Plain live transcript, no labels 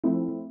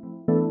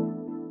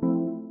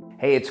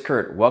Hey, it's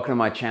Kurt. Welcome to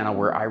my channel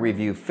where I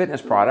review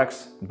fitness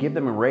products, give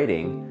them a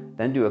rating,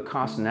 then do a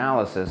cost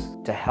analysis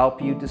to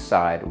help you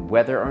decide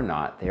whether or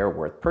not they are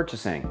worth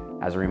purchasing.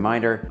 As a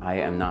reminder, I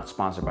am not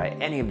sponsored by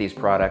any of these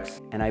products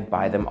and I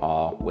buy them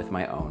all with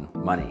my own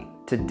money.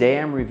 Today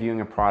I'm reviewing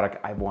a product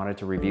I've wanted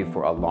to review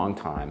for a long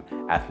time,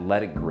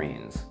 Athletic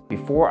Greens.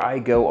 Before I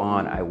go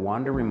on, I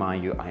wanted to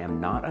remind you I am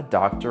not a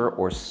doctor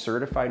or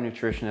certified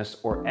nutritionist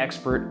or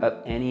expert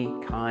of any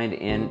kind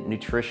in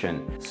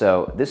nutrition.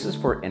 So this is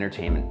for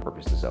entertainment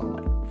purposes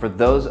only. For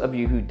those of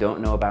you who don't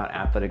know about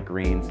Athletic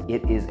Greens,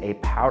 it is a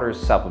powder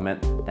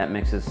supplement that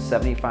mixes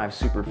 75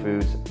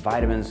 superfoods,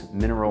 vitamins,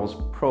 minerals,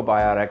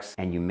 probiotics,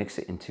 and you mix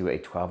it into a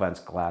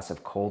 12-ounce glass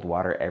of cold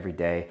water every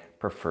day,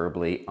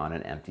 preferably on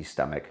an empty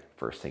stomach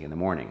first thing in the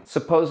morning.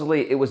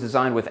 Supposedly, it was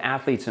designed with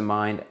athletes in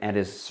mind and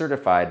is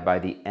certified by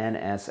the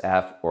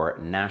NSF, or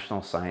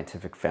National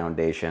Scientific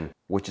Foundation,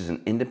 which is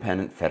an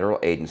independent federal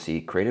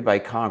agency created by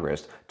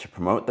Congress to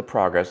promote the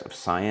progress of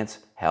science,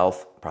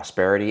 health,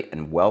 prosperity,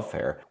 and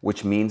welfare,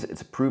 which means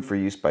it's approved for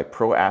use by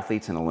pro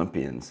athletes and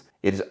Olympians.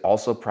 It is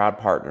also a proud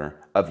partner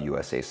of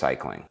USA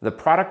Cycling. The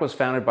product was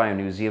founded by a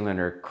New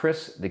Zealander,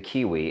 Chris the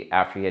Kiwi,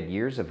 after he had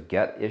years of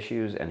gut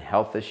issues and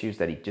health issues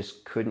that he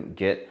just couldn't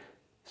get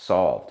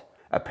solved.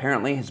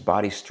 Apparently, his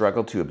body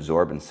struggled to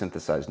absorb and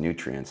synthesize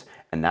nutrients,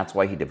 and that's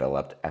why he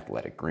developed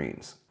Athletic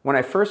Greens. When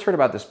I first heard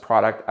about this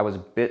product, I was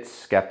a bit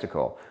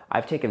skeptical.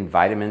 I've taken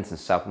vitamins and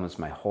supplements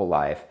my whole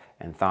life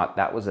and thought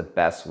that was the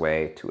best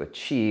way to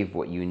achieve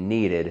what you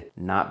needed,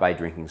 not by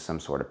drinking some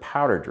sort of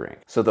powder drink.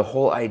 So the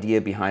whole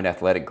idea behind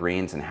Athletic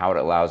Greens and how it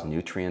allows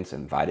nutrients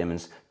and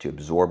vitamins to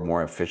absorb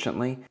more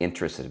efficiently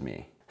interested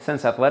me.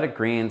 Since Athletic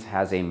Greens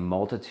has a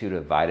multitude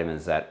of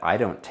vitamins that I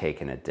don't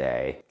take in a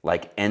day,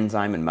 like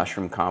enzyme and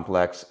mushroom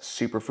complex,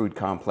 superfood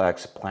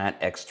complex, plant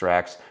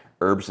extracts,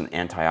 herbs and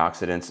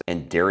antioxidants,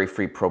 and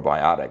dairy-free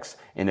probiotics,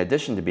 in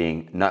addition to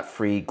being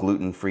nut-free,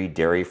 gluten-free,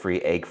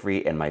 dairy-free,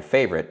 egg-free, and my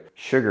favorite,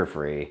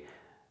 sugar-free,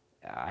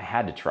 I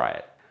had to try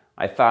it.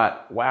 I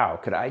thought, wow,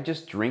 could I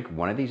just drink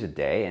one of these a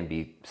day and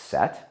be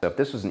set? So if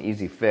this was an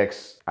easy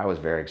fix, I was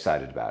very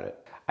excited about it.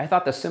 I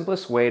thought the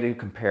simplest way to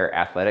compare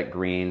Athletic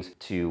Greens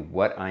to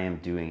what I am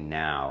doing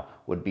now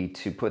would be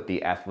to put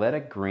the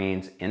Athletic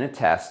Greens in a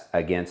test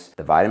against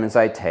the vitamins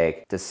I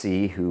take to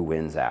see who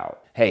wins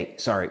out. Hey,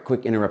 sorry,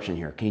 quick interruption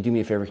here. Can you do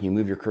me a favor? Can you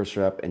move your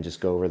cursor up and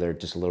just go over there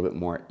just a little bit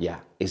more? Yeah,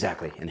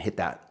 exactly. And hit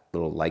that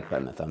little like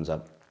button, a thumbs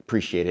up.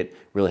 Appreciate it.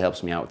 Really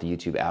helps me out with the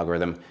YouTube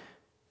algorithm.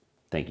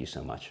 Thank you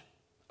so much.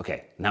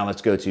 Okay, now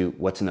let's go to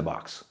what's in the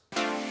box.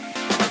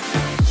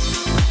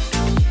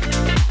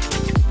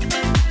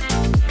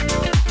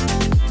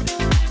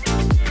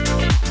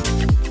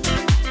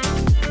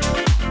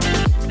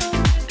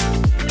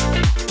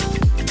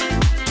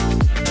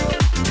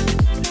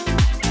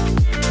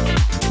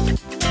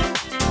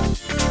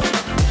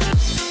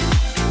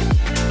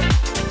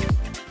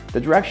 The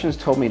directions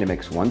told me to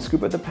mix 1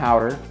 scoop of the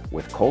powder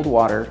with cold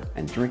water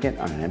and drink it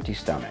on an empty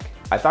stomach.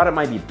 I thought it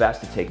might be best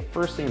to take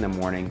first thing in the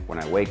morning when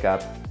I wake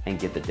up and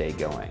get the day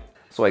going.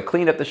 So I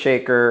cleaned up the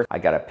shaker, I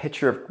got a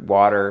pitcher of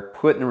water,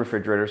 put it in the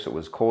refrigerator so it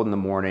was cold in the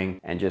morning,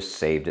 and just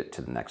saved it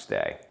to the next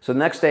day. So the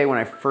next day when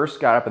I first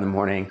got up in the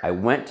morning, I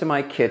went to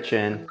my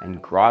kitchen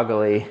and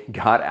groggily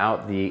got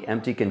out the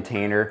empty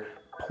container,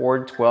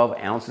 poured 12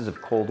 ounces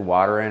of cold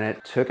water in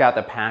it, took out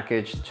the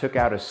package, took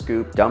out a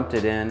scoop, dumped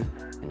it in,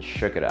 and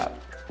shook it up.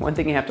 One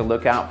thing you have to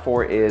look out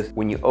for is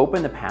when you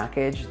open the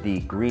package, the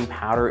green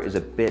powder is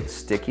a bit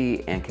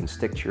sticky and can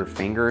stick to your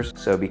fingers.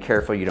 So be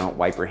careful you don't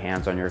wipe your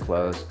hands on your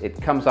clothes.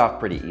 It comes off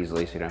pretty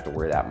easily, so you don't have to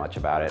worry that much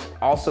about it.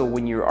 Also,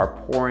 when you are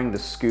pouring the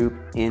scoop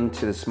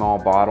into the small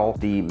bottle,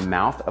 the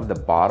mouth of the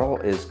bottle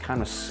is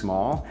kind of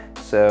small.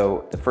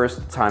 So the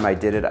first time I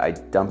did it, I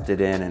dumped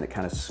it in and it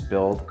kind of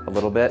spilled a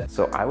little bit.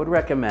 So I would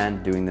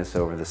recommend doing this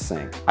over the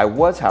sink. I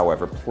was,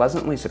 however,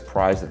 pleasantly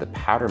surprised that the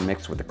powder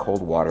mixed with the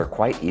cold water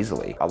quite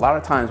easily. A lot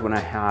of times when I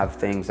have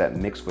things that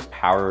mix with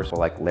powders,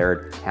 like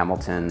Laird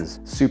Hamilton's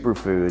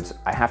superfoods,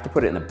 I have to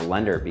put it in the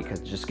blender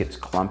because it just gets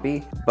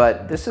clumpy.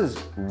 But this is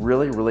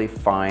really, really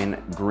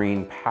fine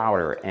green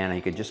powder, and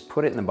you could just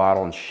put it in the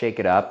bottle and shake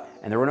it up,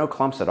 and there were no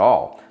clumps at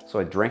all. So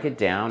I drank it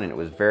down and it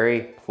was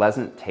very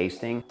pleasant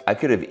tasting. I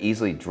could have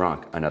easily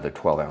drunk another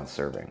 12-ounce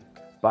serving.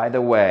 By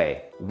the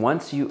way,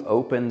 once you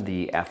open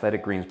the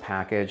Athletic Greens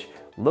package,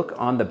 look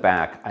on the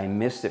back. I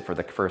missed it for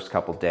the first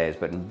couple days,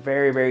 but in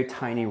very, very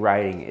tiny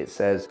writing, it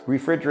says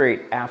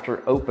refrigerate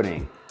after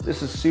opening.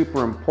 This is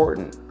super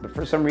important, but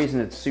for some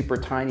reason it's super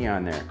tiny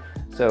on there.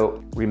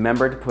 So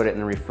remember to put it in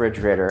the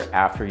refrigerator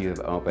after you've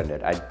opened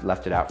it. I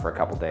left it out for a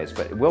couple days,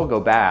 but it will go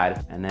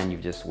bad and then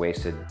you've just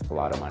wasted a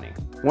lot of money.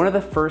 One of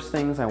the first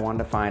things I wanted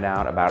to find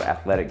out about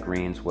Athletic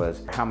Greens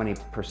was how many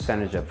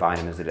percentage of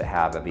vitamins did it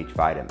have of each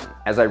vitamin.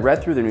 As I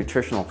read through the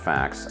nutritional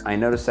facts, I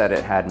noticed that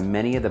it had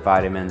many of the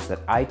vitamins that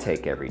I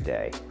take every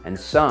day and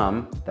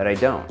some that I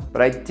don't.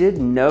 But I did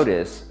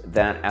notice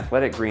that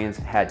Athletic Greens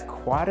had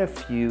quite a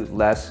few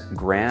less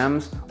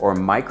grams or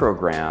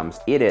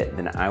micrograms in it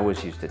than I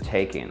was used to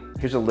taking.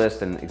 Here's a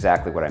list and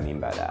exactly what I mean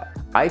by that.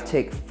 I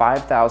take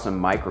 5,000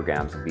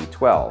 micrograms of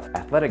B12.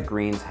 Athletic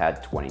Greens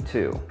had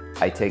 22.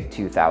 I take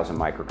 2,000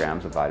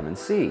 micrograms of vitamin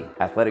C.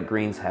 Athletic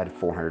Greens had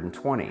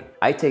 420.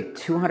 I take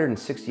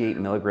 268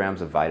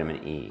 milligrams of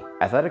vitamin E.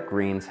 Athletic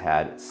Greens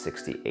had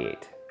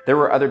 68. There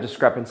were other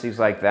discrepancies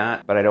like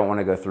that, but I don't want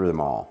to go through them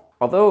all.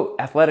 Although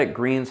Athletic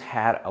Greens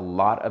had a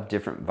lot of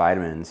different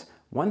vitamins,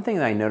 one thing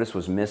that I noticed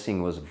was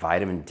missing was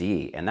vitamin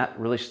D, and that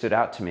really stood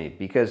out to me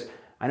because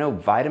I know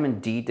vitamin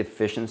D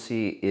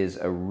deficiency is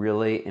a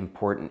really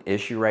important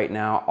issue right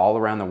now all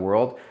around the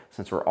world.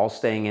 Since we're all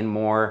staying in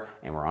more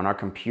and we're on our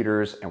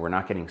computers and we're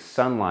not getting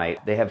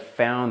sunlight, they have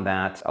found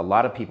that a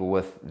lot of people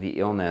with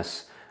the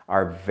illness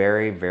are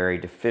very, very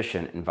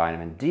deficient in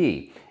vitamin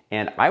D.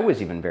 And I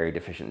was even very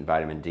deficient in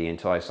vitamin D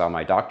until I saw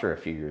my doctor a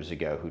few years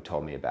ago who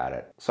told me about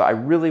it. So I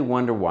really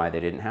wonder why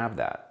they didn't have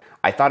that.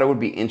 I thought it would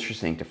be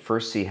interesting to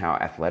first see how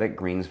Athletic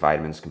Greens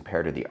vitamins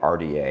compare to the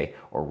RDA,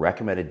 or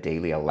recommended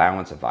daily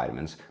allowance of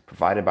vitamins,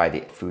 provided by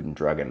the Food and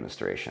Drug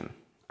Administration.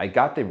 I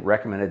got the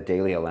recommended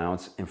daily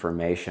allowance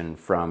information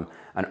from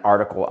an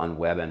article on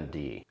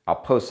WebMD. I'll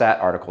post that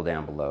article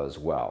down below as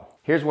well.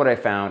 Here's what I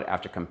found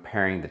after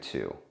comparing the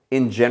two.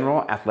 In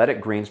general,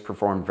 Athletic Greens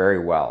performed very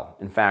well.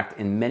 In fact,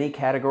 in many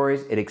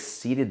categories, it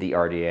exceeded the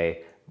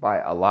RDA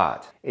by a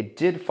lot. It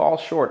did fall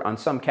short on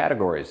some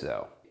categories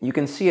though. You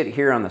can see it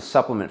here on the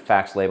supplement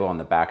facts label on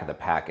the back of the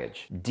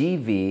package.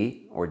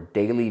 DV, or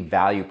daily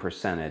value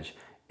percentage,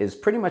 is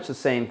pretty much the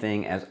same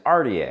thing as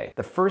RDA.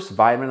 The first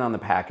vitamin on the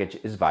package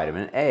is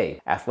vitamin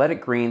A.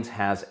 Athletic Greens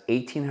has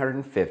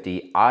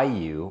 1,850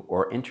 IU,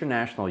 or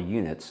international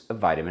units, of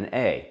vitamin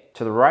A.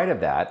 To the right of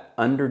that,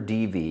 under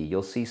DV,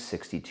 you'll see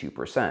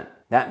 62%.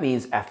 That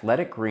means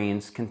Athletic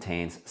Greens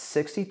contains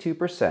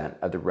 62%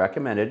 of the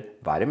recommended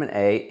vitamin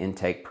A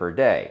intake per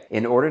day.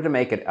 In order to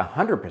make it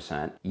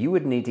 100%, you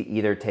would need to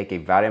either take a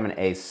vitamin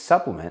A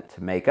supplement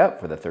to make up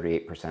for the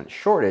 38%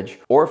 shortage,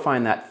 or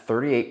find that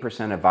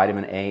 38% of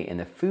vitamin A in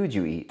the foods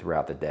you eat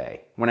throughout the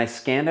day. When I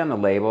scanned down the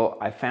label,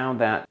 I found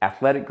that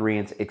Athletic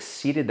Greens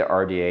exceeded the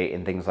RDA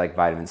in things like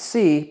vitamin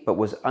C, but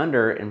was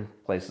under in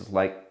places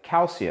like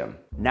calcium.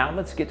 Now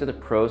let's get to the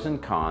pros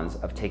and cons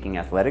of taking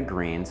Athletic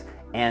Greens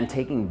and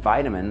taking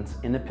vitamins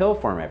in the pill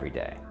form every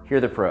day. Here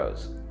are the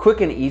pros.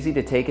 Quick and easy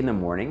to take in the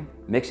morning.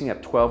 Mixing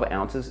up 12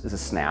 ounces is a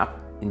snap.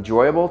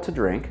 Enjoyable to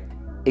drink.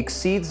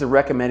 Exceeds the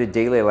recommended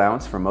daily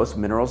allowance for most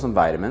minerals and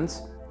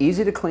vitamins.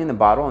 Easy to clean the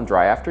bottle and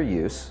dry after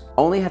use.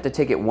 Only have to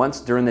take it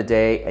once during the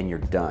day and you're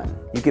done.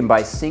 You can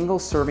buy single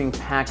serving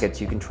packets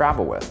you can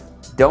travel with.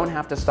 Don't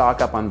have to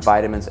stock up on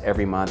vitamins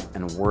every month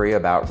and worry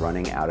about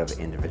running out of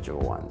individual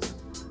ones.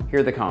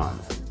 Here are the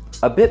cons.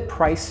 A bit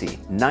pricey,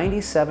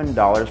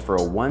 $97 for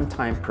a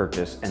one-time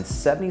purchase and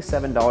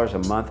 $77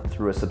 a month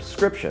through a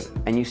subscription,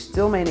 and you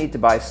still may need to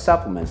buy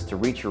supplements to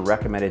reach your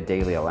recommended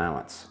daily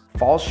allowance.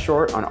 Falls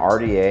short on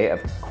RDA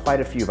of quite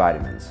a few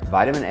vitamins.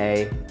 Vitamin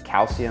A,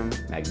 calcium,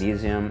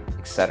 magnesium,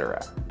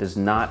 etc. Does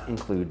not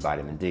include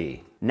vitamin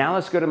D. Now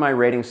let's go to my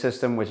rating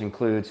system, which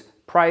includes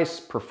price,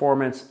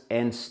 performance,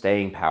 and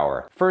staying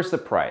power. First, the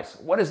price.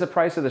 What is the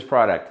price of this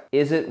product?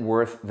 Is it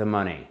worth the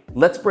money?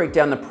 Let's break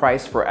down the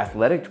price for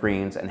Athletic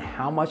Greens and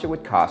how much it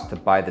would cost to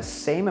buy the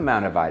same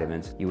amount of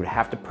vitamins you would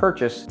have to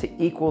purchase to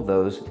equal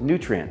those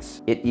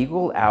nutrients. It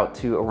equaled out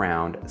to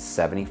around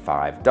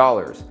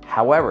 $75.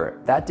 However,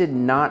 that did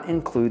not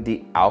include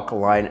the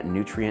alkaline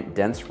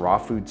nutrient-dense raw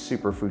food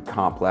superfood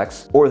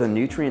complex, or the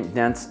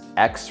nutrient-dense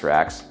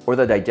extracts, or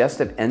the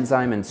digestive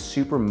enzyme and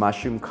super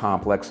mushroom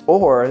complex,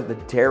 or the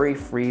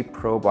dairy-free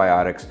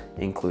probiotics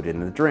included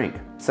in the drink.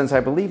 Since I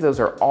believe those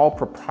are all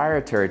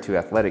proprietary to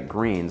Athletic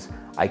Greens,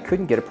 I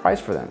couldn't get a price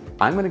for them.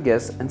 I'm gonna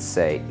guess and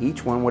say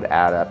each one would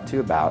add up to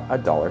about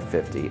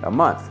 $1.50 a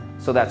month.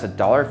 So that's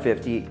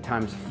 $1.50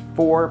 times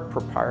 4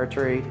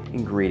 proprietary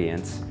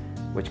ingredients,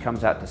 which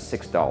comes out to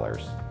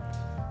 $6.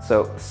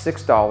 So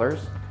 $6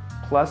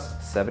 plus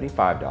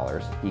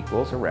 $75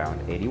 equals around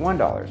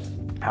 $81.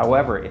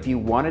 However, if you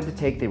wanted to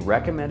take the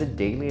recommended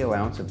daily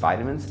allowance of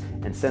vitamins,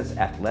 and since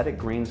Athletic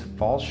Greens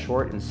falls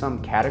short in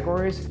some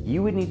categories,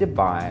 you would need to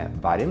buy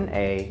vitamin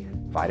A,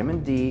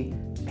 vitamin D,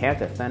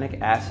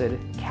 pantothenic acid,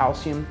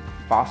 calcium,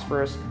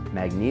 phosphorus,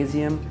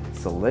 magnesium,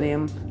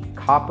 selenium,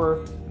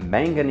 copper,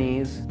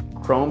 manganese,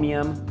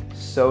 chromium,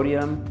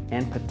 sodium,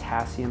 and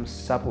potassium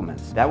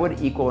supplements. That would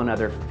equal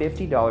another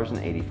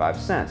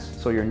 $50.85.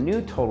 So your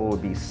new total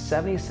would be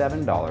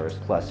 $77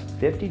 plus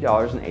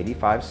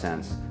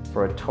 $50.85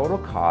 for a total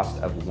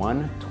cost of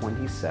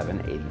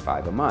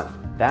 $127.85 a month.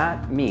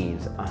 That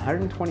means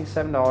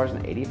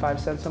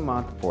 $127.85 a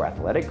month for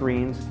Athletic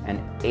Greens and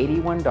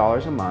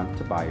 $81 a month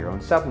to buy your own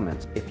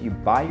supplements. If you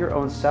buy your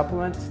own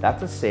supplements,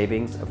 that's a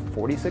savings of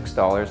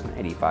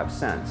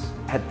 $46.85.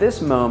 At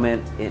this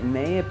moment, it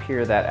may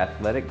appear that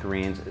Athletic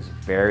Greens is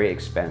very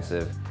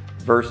expensive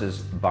versus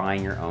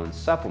buying your own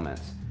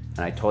supplements.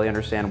 And I totally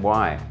understand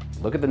why.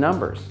 Look at the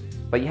numbers.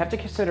 But you have to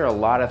consider a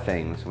lot of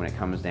things when it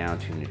comes down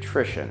to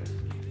nutrition.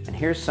 And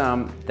here's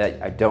some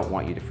that I don't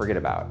want you to forget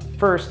about.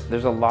 First,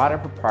 there's a lot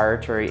of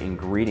proprietary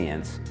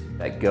ingredients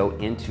that go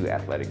into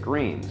Athletic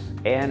Greens.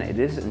 And it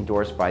is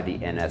endorsed by the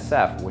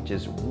NSF, which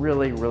is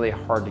really, really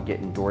hard to get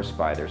endorsed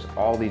by. There's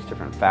all these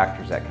different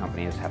factors that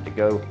companies have to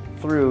go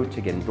through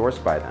to get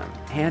endorsed by them.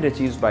 And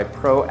it's used by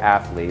pro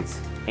athletes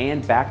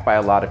and backed by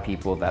a lot of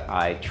people that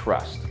I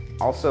trust.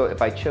 Also,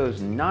 if I chose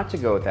not to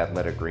go with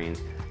Athletic Greens,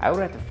 I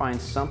would have to find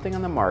something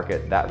on the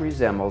market that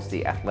resembles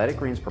the Athletic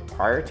Greens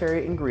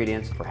proprietary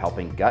ingredients for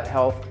helping gut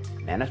health,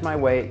 manage my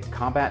weight,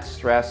 combat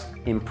stress,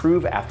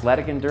 improve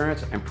athletic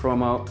endurance, and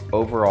promote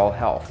overall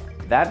health.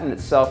 That in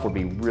itself would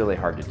be really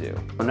hard to do.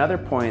 Another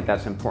point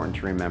that's important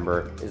to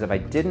remember is if I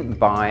didn't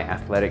buy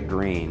Athletic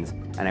Greens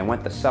and I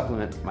went the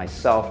supplement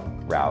myself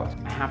route,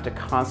 I have to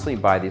constantly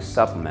buy these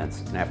supplements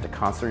and I have to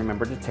constantly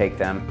remember to take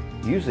them.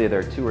 Usually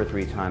they're 2 or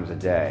 3 times a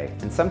day.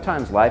 And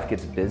sometimes life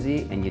gets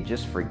busy and you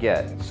just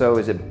forget. So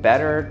is it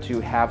better to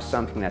have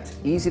something that's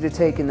easy to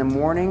take in the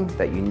morning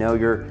that you know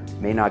you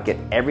may not get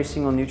every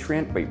single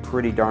nutrient, but you're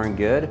pretty darn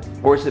good?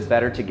 Or is it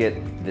better to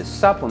get this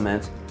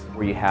supplement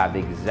where you have the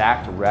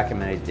exact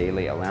recommended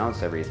daily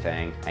allowance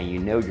everything and you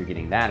know you're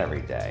getting that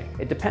every day?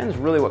 It depends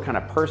really what kind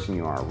of person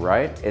you are,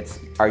 right?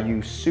 Are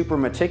you super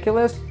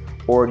meticulous,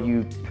 or do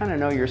you kind of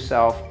know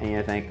yourself and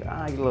you think,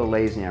 I get a little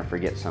lazy and I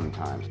forget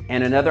sometimes?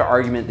 And another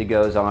argument that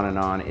goes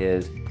on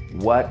is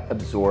what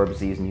absorbs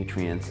these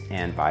nutrients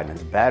and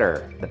vitamins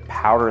better, the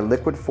powder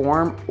liquid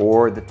form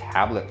or the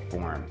tablet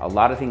form? A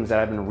lot of things that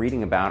I've been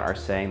reading about are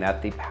saying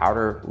that the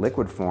powder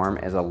liquid form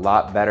is a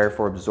lot better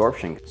for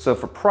absorption. So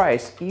for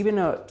price, even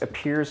though it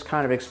appears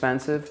kind of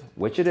expensive,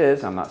 which it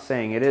is, I'm not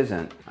saying it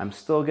isn't, I'm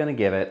still gonna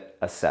give it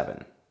a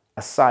 7.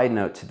 A side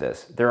note to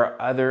this, there are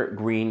other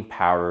green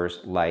powders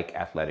like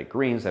Athletic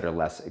Greens that are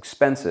less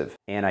expensive,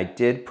 and I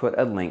did put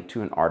a link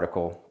to an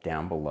article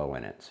down below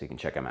in it, so you can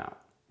check them out.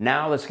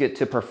 Now let's get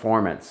to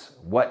performance.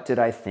 What did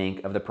I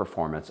think of the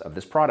performance of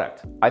this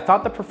product? I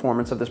thought the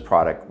performance of this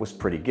product was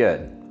pretty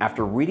good.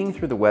 After reading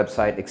through the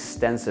website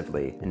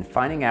extensively and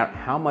finding out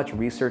how much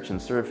research and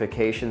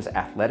certifications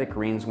Athletic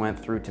Greens went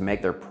through to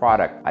make their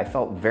product, I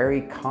felt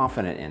very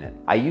confident in it.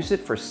 I used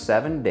it for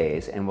 7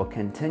 days and will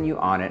continue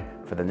on it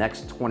for the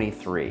next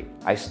 23.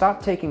 I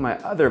stopped taking my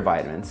other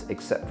vitamins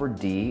except for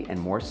D and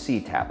more C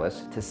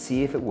tablets to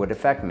see if it would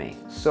affect me.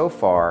 So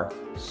far,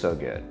 so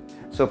good.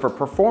 So for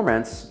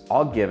performance,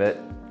 I'll give it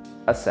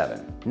a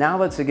 7. Now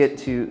let's get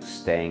to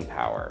staying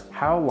power.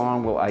 How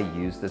long will I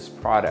use this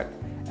product?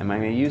 Am I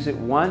gonna use it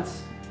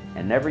once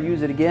and never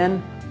use it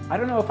again? I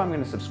don't know if I'm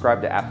gonna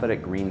subscribe to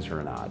Athletic Greens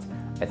or not.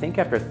 I think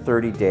after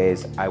 30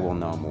 days, I will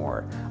know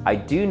more. I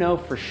do know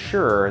for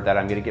sure that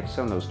I'm gonna get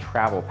some of those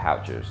travel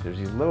pouches. There's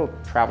these little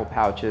travel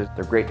pouches.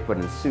 They're great to put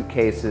in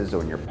suitcases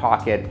or in your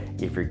pocket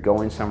if you're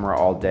going somewhere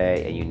all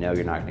day and you know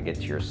you're not gonna get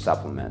to your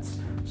supplements.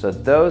 So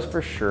those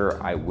for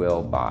sure I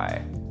will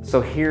buy.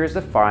 So here's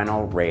the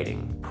final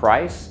rating.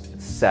 Price,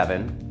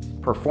 7.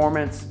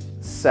 Performance,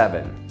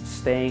 7.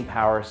 Staying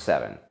power,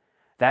 7.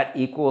 That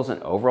equals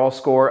an overall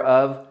score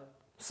of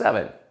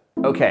 7.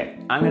 Okay,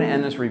 I'm gonna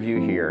end this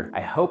review here.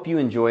 I hope you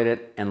enjoyed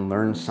it and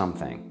learned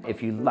something.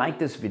 If you like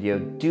this video,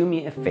 do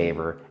me a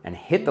favor and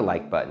hit the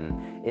like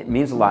button. It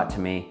means a lot to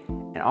me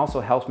and also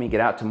helps me get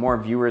out to more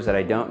viewers that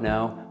I don't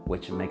know,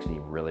 which makes me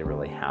really,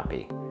 really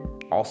happy.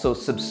 Also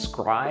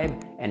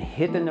subscribe and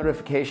hit the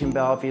notification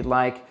bell if you'd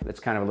like.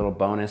 It's kind of a little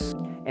bonus.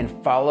 And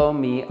follow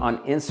me on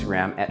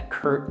Instagram at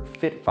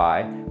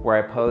KurtFitFi, where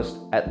I post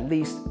at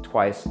least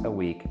twice a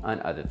week on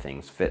other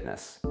things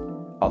fitness.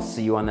 I'll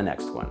see you on the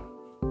next one.